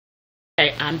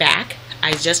Okay, I'm back.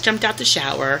 I just jumped out the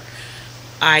shower.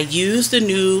 I used the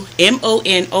new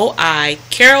Monoi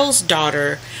Carol's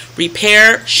Daughter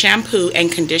Repair Shampoo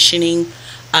and Conditioning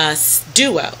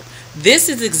Duo. This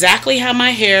is exactly how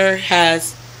my hair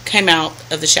has come out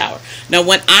of the shower. Now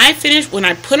when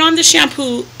I put on the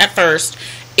shampoo at first,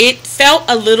 it felt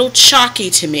a little chalky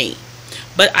to me.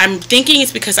 But I'm thinking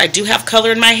it's because I do have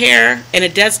color in my hair, and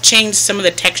it does change some of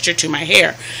the texture to my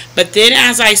hair. But then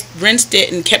as I rinsed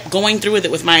it and kept going through with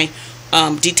it with my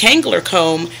detangler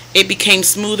comb, it became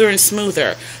smoother and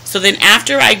smoother. So then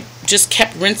after I just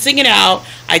kept rinsing it out,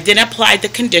 I then applied the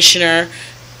conditioner.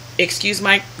 Excuse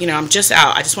my, I'm just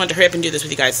out. I just wanted to hurry up and do this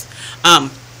with you guys.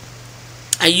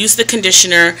 I used the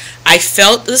conditioner. I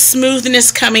felt the smoothness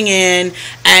coming in,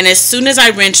 and as soon as I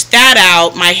rinsed that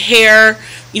out, my hair,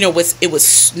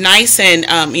 was nice, and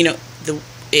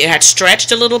it had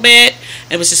stretched a little bit.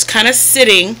 It was just kind of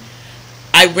sitting.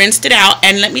 I rinsed it out,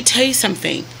 and let me tell you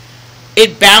something.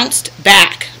 It bounced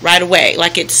back right away.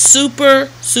 Like, it's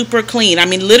super, super clean. I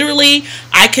mean, literally,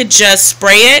 I could just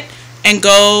spray it and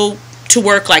go to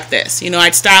work like this.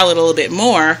 I'd style it a little bit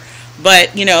more,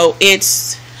 but,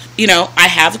 it's, I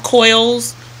have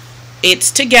coils. It's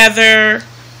together.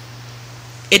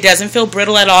 It doesn't feel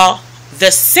brittle at all.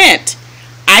 The scent,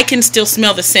 I can still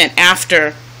smell the scent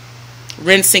after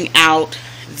rinsing out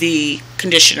the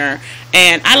conditioner.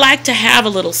 And I like to have a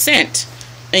little scent,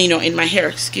 in my hair.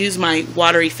 Excuse my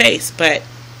watery face. But,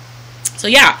 so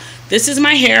yeah, this is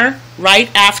my hair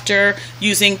right after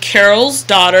using Carol's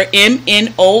Daughter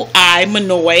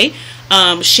Monoi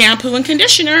shampoo and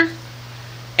conditioner.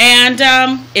 And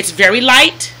it's very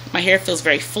light. My hair feels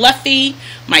very fluffy.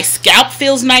 My scalp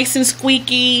feels nice and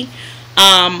squeaky.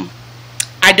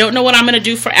 I don't know what I'm going to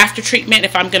do for after treatment.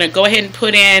 If I'm going to go ahead and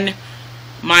put in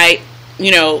my,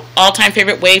 all-time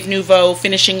favorite Wave Nouveau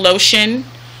finishing lotion,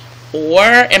 or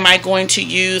am I going to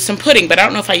use some pudding? But I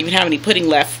don't know if I even have any pudding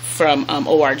left from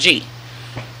ORG.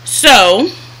 So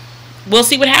we'll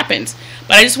see what happens.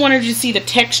 But I just wanted you to see the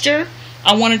texture.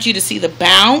 I wanted you to see the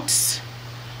bounce.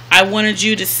 I wanted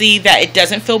you to see that it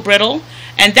doesn't feel brittle.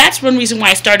 And that's one reason why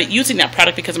I started using that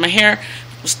product, because my hair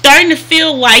was starting to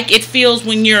feel like it feels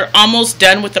when you're almost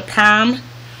done with the perm.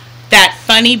 That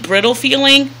funny brittle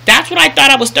feeling. That's what I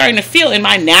thought I was starting to feel in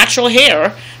my natural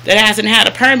hair that hasn't had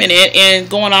a perm in it in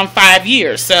going on 5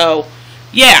 years. So,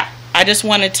 yeah, I just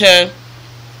wanted to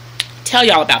tell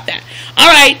y'all about that. All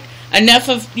right, enough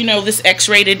of, this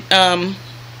X-rated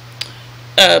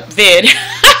vid.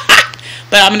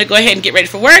 But I'm going to go ahead and get ready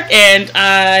for work, and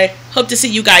I hope to see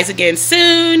you guys again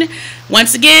soon.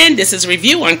 Once again, this is a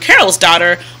review on Carol's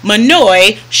Daughter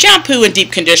Monoi Shampoo and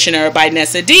Deep Conditioner by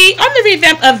Nessa D on the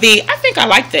revamp of the I think I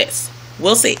like this.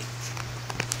 We'll see.